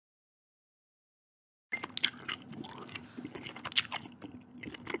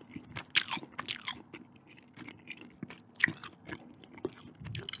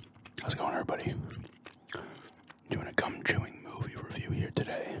How's it going, everybody? Doing a gum chewing movie review here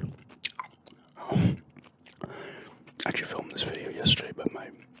today. I actually filmed this video yesterday, but my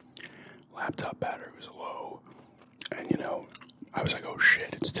laptop battery was low. And I was like, oh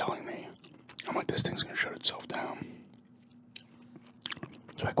shit, it's telling me. I'm like, this thing's gonna shut itself down.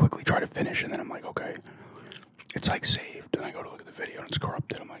 So I quickly try to finish, and then I'm like, okay, it's like saved. And I go to look at the video, and it's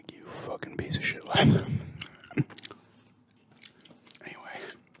corrupted. I'm like, you fucking piece of shit. Anyway,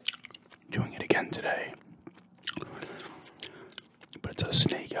 doing it again today. But it's a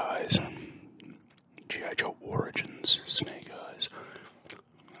Snake Eyes. G.I. Joe Origins Snake Eyes.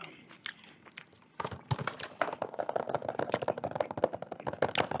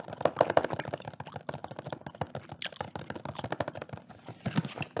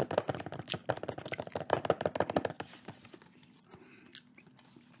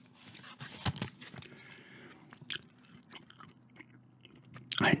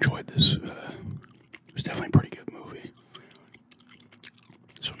 I enjoyed this. It was definitely a pretty good movie.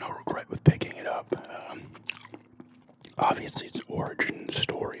 So no regret with picking it up. Obviously, it's an origin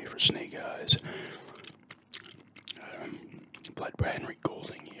story for Snake Eyes. Played by Henry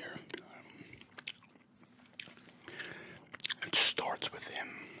Golding here. It starts with him.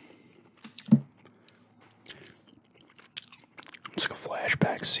 It's like a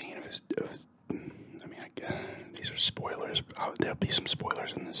flashback scene of his these are spoilers. There'll be some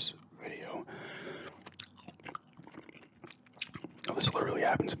spoilers in this video. Oh, this literally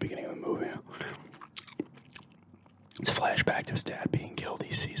happens at the beginning of the movie. It's a flashback to his dad being killed.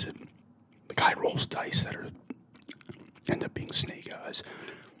 He sees it. The guy rolls dice that end up being Snake Eyes.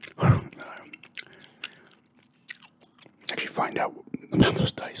 Actually find out about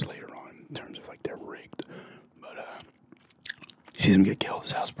those dice later on in terms of like they're rigged. But he sees him get killed.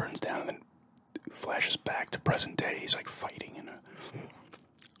 His house burns down, and then flashes back to present day. He's like fighting in a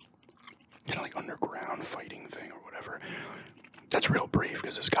kind of like underground fighting thing or whatever. That's real brief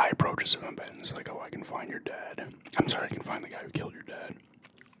because this guy approaches him and is like, "Oh, I can find your dad. I'm sorry, I can find the guy who killed your dad."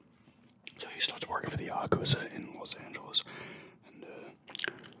 So he starts working for the Yakuza in Los Angeles, and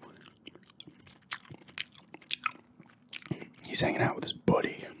he's hanging out with his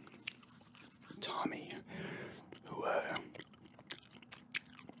buddy Tommy, who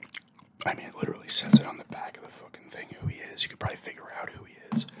it literally says it on the back of the fucking thing who he is. You could probably figure out who he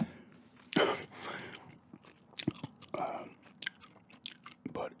is.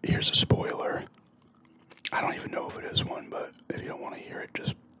 But here's a spoiler. I don't even know if it is one, but if you don't want to hear it,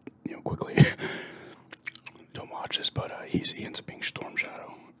 just, quickly don't watch this. But he ends up being Storm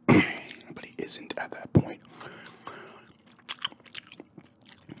Shadow. But he isn't at that point.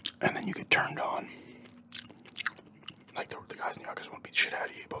 And then you get turned on. Like, the guys in the Yakuza want to beat the shit out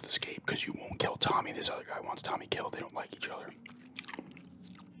of you. You both escape because you won't kill Tommy. This other guy wants Tommy killed. They don't like each other.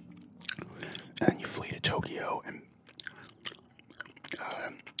 And then you flee to Tokyo, and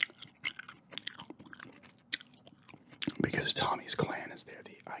because Tommy's clan is there.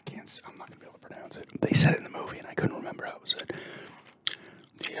 I'm not going to be able to pronounce it. They said it in the movie, and I couldn't remember how it was said.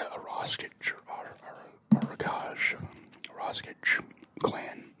 The Arostage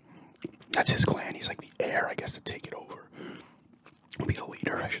clan. That's his clan. He's like the heir, I guess, to take it over. Be the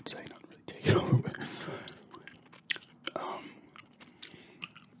leader, I should say, not really take it over. But,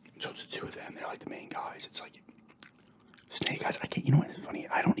 so it's the two of them. They're like the main guys. It's like Snake Eyes. You know what is funny?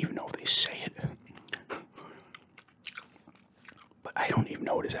 I don't even know if they say it. But I don't even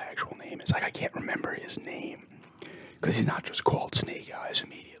know what his actual name is. Like, I can't remember his name. Because he's not just called Snake Eyes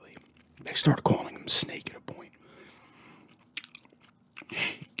immediately. They start calling him Snake at a point.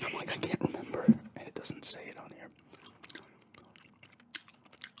 I'm like, I can't remember. And it doesn't say it on here.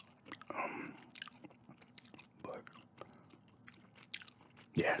 But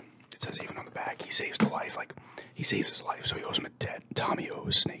yeah, it says even on the back, he saves the life. Like, he saves his life, so he owes him a debt. Tommy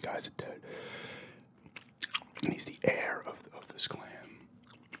owes Snake Eyes a debt. And he's the heir of this clan.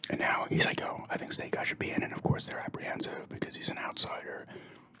 And now he's like, oh, I think Snake Eyes should be in. And of course they're apprehensive because he's an outsider.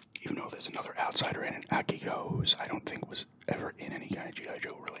 Even though there's another outsider in it, Akiko, who I don't think was ever in any kind of G.I.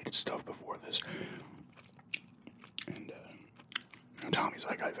 Joe related stuff before this. And Tommy's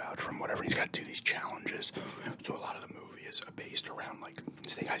like, I vouch for him, whatever. He's got to do these challenges. So a lot of the movie is based around, like,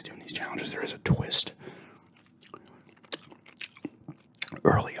 Snake Eyes doing these challenges. There is a twist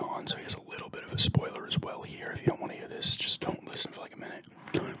early on, so he has a little bit of a spoiler as well here. If you don't want to hear this, just don't listen for like a minute.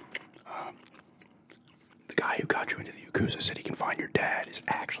 The guy who got you into the Yakuza said he can find your dad is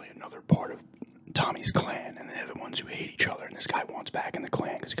actually another part of Tommy's clan, and they're the ones who hate each other, and this guy wants back in the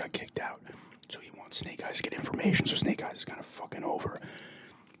clan because he got kicked out. So he wants Snake Eyes to get information, so Snake Eyes is kind of fucking over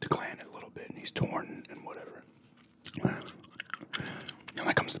the clan a little bit, and he's torn and whatever. And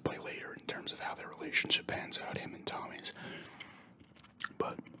that comes to play later. terms of how their relationship pans out, him and Tommy's.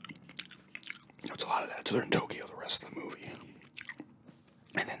 But it's a lot of that. So they're in Tokyo the rest of the movie.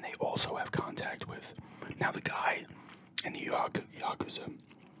 And then they also have contact with, now the guy in the Yakuza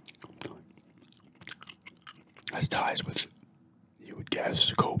has ties with, you would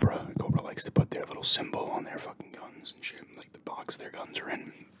guess, Cobra. Cobra likes to put their little symbol on their fucking guns and shit, like the box their guns are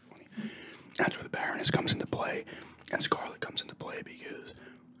in. That's where the Baroness comes into play, and Scarlet comes into play because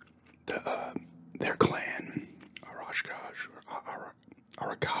their clan,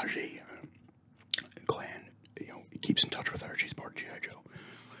 Arakaji clan, keeps in touch with her. She's part of G.I. Joe.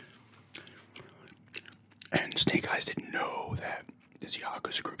 And Snake Eyes didn't know that this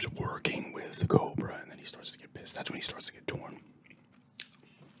Yakuza group's working with the Cobra, and then he starts to get pissed. That's when he starts to get torn.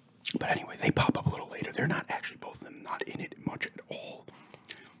 But anyway, they pop up a little later. They're not actually, both of them, not in it much at all.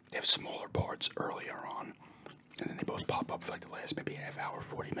 They have smaller parts earlier on, and then they both pop up for like the last maybe half hour,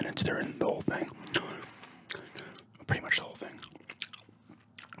 40 minutes. They're in the whole thing. Pretty much the whole thing.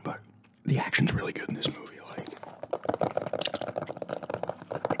 But the action's really good in this movie. Like,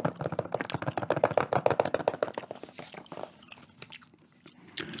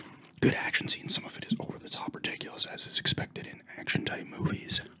 good action scenes. Some of it is over the top ridiculous, as is expected in action type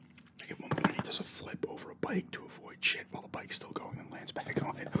movies. Like at one point he does a flip over a bike to avoid shit while the bike's still going and lands back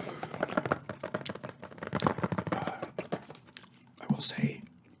on it. I will say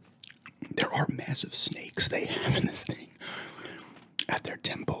there are massive snakes they have in this thing at their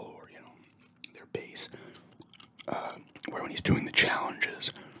temple, or their base, where when he's doing the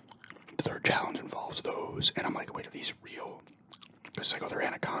challenges, the third challenge involves those, and I'm like, wait, are these real? Because like, they're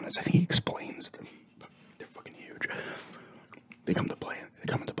anacondas. I think he explains them, but they're fucking huge. They come into play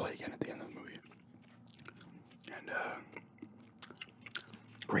again at the end of the movie. And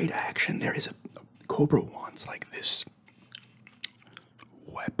great action. There is a Cobra wants like this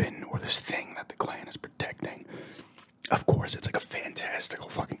weapon or this thing that the clan is protecting. Of course, it's like a fantastical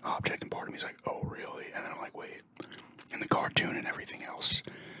fucking object, and part of me is like, oh really? And then I'm like, wait. In the cartoon and everything else,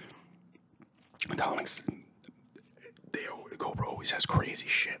 the comics, Cobra always has crazy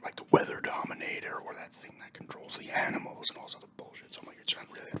shit, like the Weather Dominator, or that thing that controls the animals and all this other bullshit. So I'm like, it's not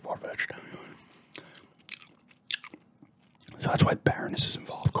really that far-fetched. So that's why Baroness is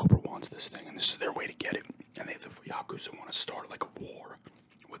involved. Cobra wants this thing, and this is their way to get it. And the Yakuza want to start like a war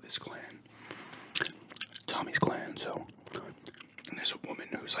with this clan, Tommy's clan. So, and there's a woman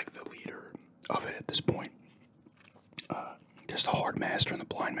who's like the leader of it at this point. There's the Hard Master and the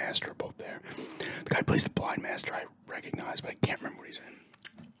Blind Master are both there. The guy who plays the Blind Master I recognize, but I can't remember what he's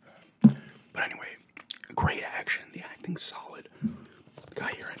in. But anyway, great action. The acting's solid. The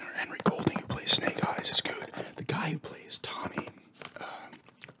guy here, Henry Golding, who plays Snake Eyes, is good. The guy who plays Tommy,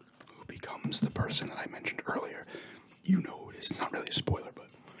 who becomes the person that I mentioned earlier, you know who it is. It's not really a spoiler, but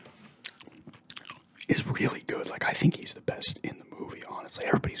is really good. Like, I think he's the best in the movie, honestly.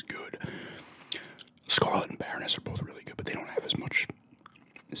 Everybody's good. Scarlet and Baroness are both really good, but they don't have as much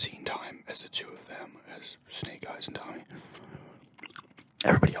scene time as the two of them, as Snake Eyes and Tommy.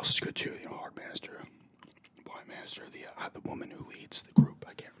 Everybody else is good too. Hard Master, Blind Master, the woman who leads the group.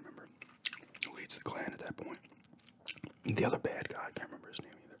 I can't remember who leads the clan at that point. The other bad guy, I can't remember his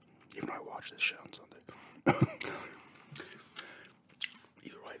name either. Even though I watched this show on Sunday.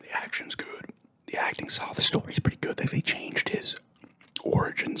 Either way, the action's good. The acting's solid. The story's pretty good. They changed his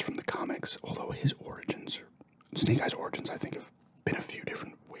origins from the comics, although his origins, Snake Eyes' origins, I think have been a few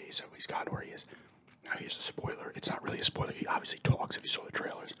different ways that he's got where he is. Now here's a spoiler. It's not really a spoiler. He obviously talks if you saw the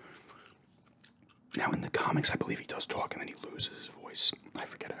trailers. Now in the comics, I believe he does talk and then he loses his voice. I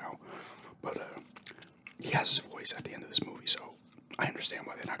forget how. But he has his voice at the end of this movie, so I understand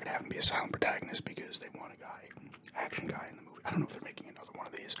why they're not going to have him be a silent protagonist, because they want a guy, action guy in the movie. I don't know if they're making another one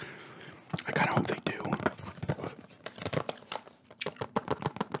of these. I kind of hope they do.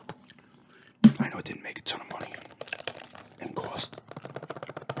 But I know it didn't make a ton of money and cost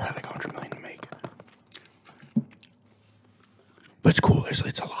probably like $100 million to make. But it's cool.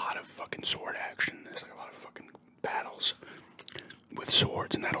 It's a lot of fucking sword action. There's like a lot of fucking battles with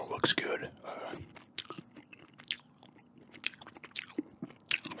swords, and that all looks good.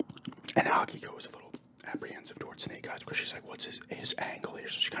 And Akiko is a little apprehensive towards Snake Eyes because she's like, what's his angle here?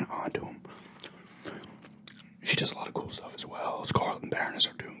 So she's kind of onto him. She does a lot of cool stuff as well. Scarlet and Baroness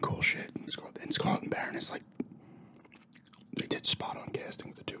are doing cool shit. And Scarlet and Baroness, like, they did spot on casting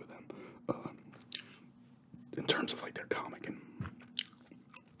with the two of them. In terms of like their comic and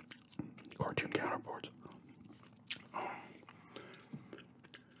cartoon counterparts.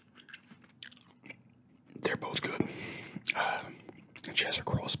 They're both good. And she has her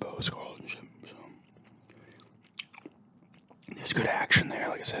crossbow, Scarlet and shit. So there's good action there.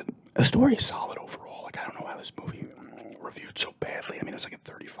 Like I said, The story is solid overall. Like, I don't know how this movie reviewed so badly. I mean, it was like a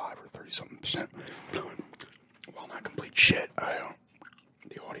 35 or 30-something%. Well, not complete shit.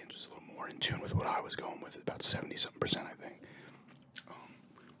 The audience was a little more in tune with what I was going with, about 70-something%, I think.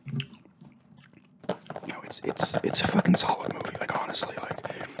 No, it's a fucking solid movie. Like, honestly, like,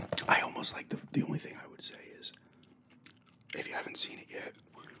 I almost like the only thing I would say is, if you haven't seen it yet,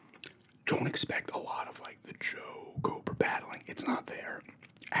 don't expect a lot of like the Joe Cobra battling. It's not there,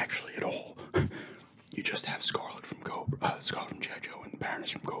 actually, at all. You just have Scarlet from Scarlet from G.I. Joe, and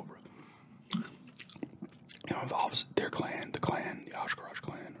Baroness from Cobra. You know, involves their clan, the Oshkosh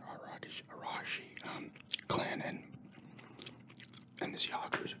clan, Arashi clan, and this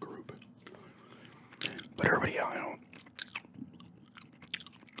Yakuza group. But everybody, you know,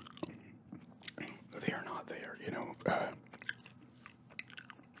 they are not there, you know.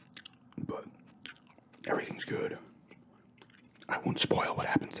 But everything's good. I won't spoil what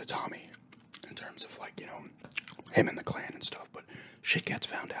happens to Tommy in terms of, like, you know, him and the clan and stuff, but shit gets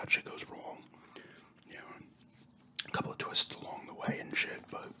found out, shit goes wrong. You know, a couple of twists along the way and shit,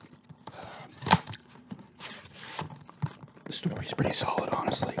 but the story's pretty solid,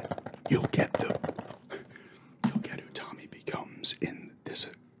 honestly. You'll get who Tommy becomes in this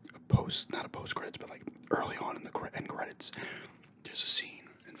not a post credits, but like early on in the end credits. There's a scene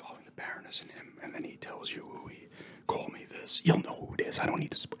involving the Baroness and him, and then he tells you who he call me this. You'll know who it is. I don't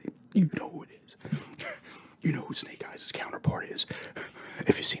need to explain. You know who it is. You know who Snake Eyes' counterpart is.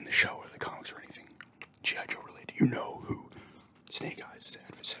 If you've seen the show or the comics or anything G.I. Joe related, you know who Snake Eyes'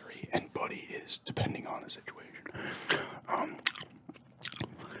 adversary and buddy is, depending on the situation.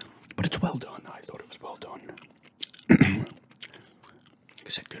 But it's well done. I thought it was well done. Like I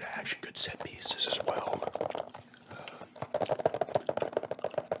said, good action, good set pieces as well.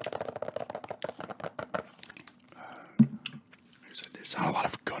 Like I said, there's not a lot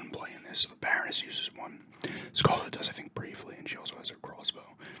of gunplay in this. The Baroness uses one. Scarlet does, I think, briefly, and she also has her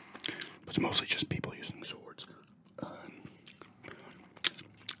crossbow. But it's mostly just people using swords.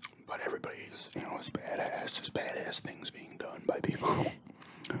 But everybody is, you know, is badass things being done by people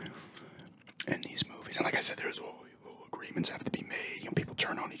in these movies. And like I said, there's all little agreements have to be made. You know, people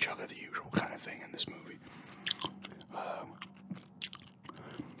turn on each other, the usual kind of thing in this movie.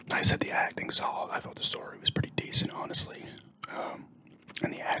 I said the acting's solid. I thought the story was pretty decent, honestly.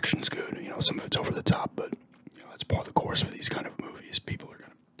 And the action's good. You know, some of it's over the top, but you know, that's part of the course for these kind of movies. People are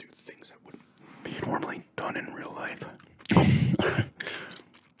gonna do things that wouldn't be normally done in real life.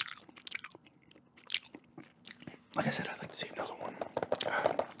 Like I said, I'd like to see another one.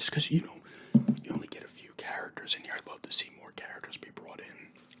 Just because, you know, you only get a few characters in here. I'd love to see more characters be brought in.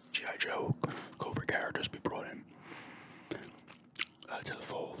 G.I. Joe, Cobra characters be brought in to the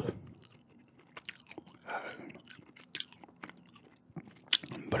fold.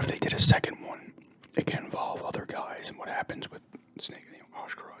 But if they did a second one, it can involve other guys and what happens with Snake, you know,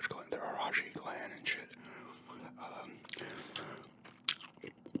 Oshkosh clan, the Arashi clan and shit.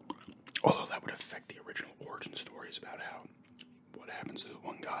 Although that would affect the original origin stories about what happens to the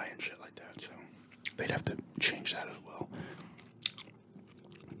one guy and shit like that, so they'd have to change that as well.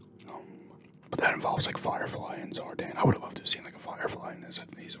 But that involves like Firefly and Zardan. I would have loved to have seen like a Firefly in this. I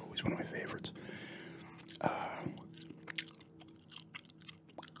think he's always one of my favorites.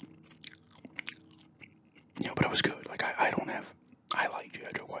 You know, but it was good. Like I like G.I.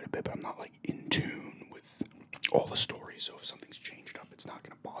 Joe quite a bit, but I'm not like in tune with all the stories. So if something's changed up, it's not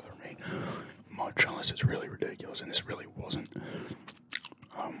going to bother me much unless it's really ridiculous, and this really wasn't.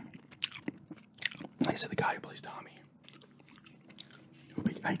 Like I said, the guy who plays Tommy,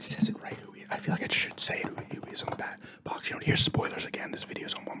 it says it right. I feel like I should say who he is on the back box. You know, here's spoilers again. This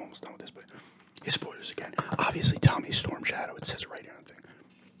video's I'm almost done with this, but here's spoilers again. Obviously, Tommy's Storm Shadow. It says it right here on the thing.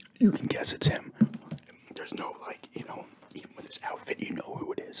 You can guess it's him. There's no, like, you know, even with his outfit, you know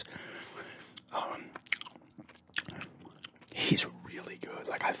who it is. He's really good.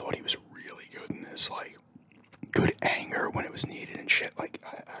 Like, I thought he was really good in this. Like, good anger when it was needed and shit. Like,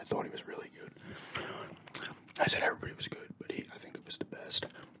 I thought he was really good. I said everybody was good, but I think it was the best.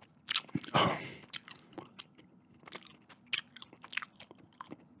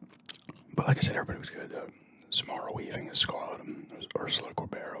 But like I said, everybody was good. Samara Weaving as Scarlet, Ursula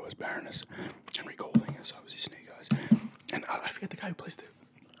Corbero as Baroness, Henry Golding as obviously Snake Eyes, and I forget the guy who plays did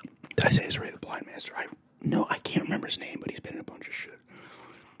I say Ray the Blind Master? I can't remember his name, but he's been in a bunch of shit.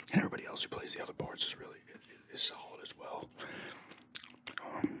 And everybody else who plays the other parts is really is solid as well.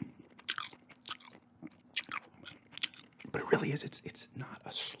 But it really is. It's not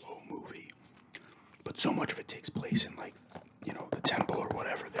a slow movie, but so much of it takes place in, like, you know, the temple or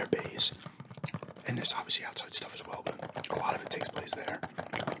whatever, their base. And there's obviously outside stuff as well, but a lot of it takes place there.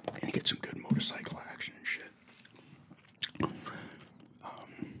 And you get some good motorcycle action and shit.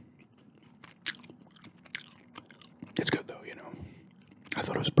 It's good though, you know. I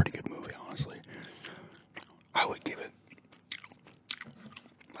thought it was a pretty good movie, honestly. I would give it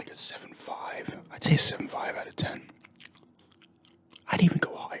like a 7.5. I'd say a 7.5 out of 10. I'd even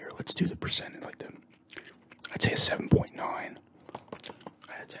go higher. Let's do the percentage like the. I'd say a 7.9 out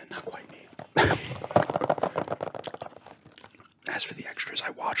of 10. Not quite an 8. As for the extras, I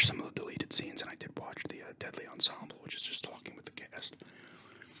watched some of the deleted scenes, and I did watch the Deadly Ensemble, which is just talking with the cast.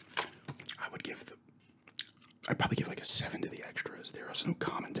 I'd probably give like a 7 to the extras. There are some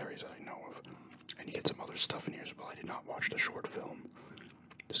commentaries that I know of, and you get some other stuff in here as well. I did not watch the short film.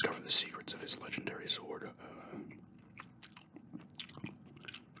 Discover the secrets of his legendary sword.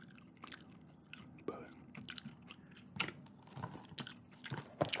 But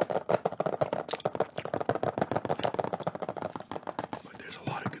there's a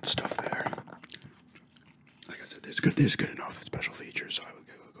lot of good stuff there. Like I said, there's good enough special features, so I would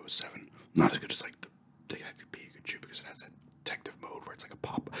go with 7. Not as good as like the Detective Pikachu, because it has that detective mode where it's like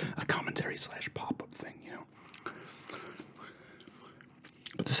a commentary / pop-up thing, you know.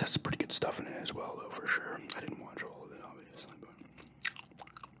 But this has some pretty good stuff in it as well, though, for sure. I didn't watch all of it, obviously, but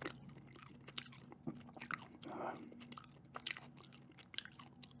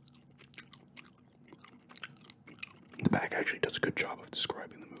the back actually does a good job of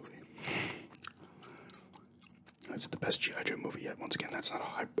describing the movie. That's the best G.I. Joe movie yet. Once again, that's not a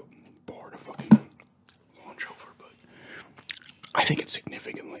high bar to fucking launch over, but I think it's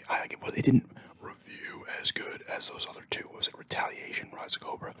significantly. I like it. Well, they didn't review as good as those other two. Was it Retaliation, Rise of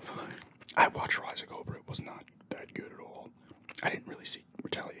Cobra? I watched Rise of Cobra. It was not that good at all. I didn't really see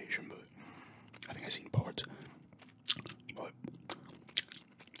Retaliation, but I think I seen parts. But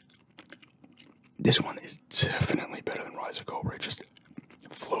this one is definitely better than Rise of Cobra. It just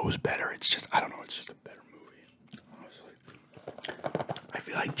flows better. It's just, I don't know, it's just a better movie, honestly. I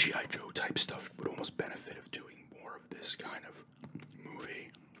feel like G.I. Joe type stuff would almost benefit of doing more of this kind of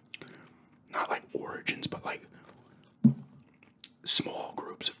movie. Not like Origins, but like small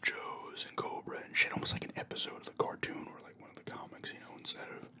groups of Joes and Cobra and shit, almost like an episode of the cartoon or like one of the comics, you know, instead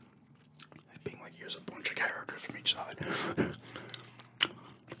of it being like, here's a bunch of characters from each side.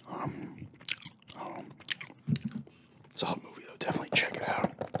 Solid movie though, definitely check it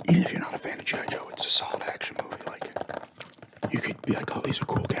out. Even if you're not a fan of G.I. Joe, it's a solid action movie. Like, you could be like, oh, these are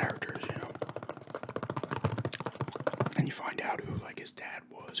cool characters, you know. And you find out who like his dad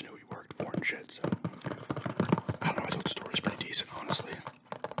was and who he worked for and shit, so I don't know, I thought the story was pretty decent, honestly.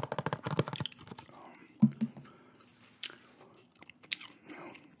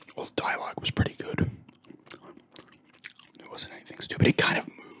 Well, the dialogue was pretty good. There wasn't anything stupid. It kind of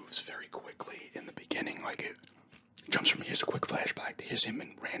moves very quickly in the beginning, like it jumps from here's a quick flashback to here's him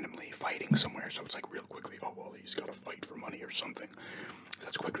and randomly fighting somewhere, so it's like real quickly, oh well, he's got to fight for money or something.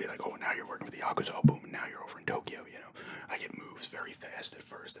 That's quickly like, oh, now you're working for the Yakuza, oh boom, and now you're over in Tokyo, you know. Like, it moves very fast at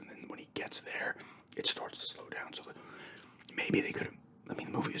first, and then when he gets there, it starts to slow down. So maybe they could have, I mean,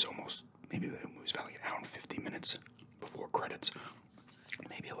 the movie is almost, maybe the movie's about like an hour and 50 minutes before credits,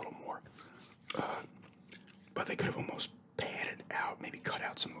 maybe a little more, but they could have almost padded out, maybe cut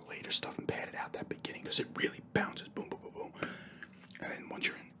out some of the later stuff and padded out that beginning, because it really bounces, boom, boom, boom, boom, and then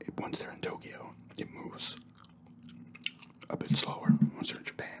once they're in Tokyo, it moves a bit slower. Once they're in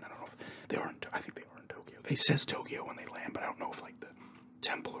Japan, I don't know if they are I think they are in Tokyo. They says Tokyo when they land, but I don't know if like the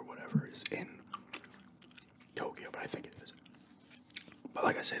temple or whatever is in Tokyo, but I think it is. But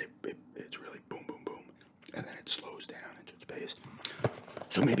like I said, it's really boom, boom, boom, and then it slows down into its pace.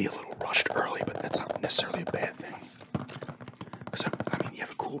 So maybe a little rushed early, but that's not necessarily a bad thing. Because, I mean, you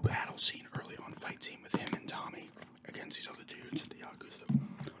have a cool battle scene early on, fight scene with him and Tommy against these other dudes at the Yakuza.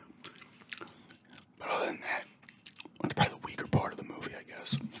 But other than that, it's probably the weaker part of the movie, I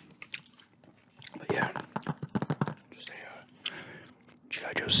guess. But yeah, just a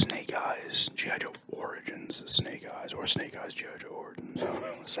G.I. Joe Snake Eyes, G.I. Joe Origins Snake Eyes, or Snake Eyes G.I. Joe Origins, I don't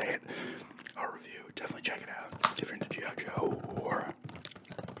want to say it. Our review, definitely check it out. If you're into G.I. Joe or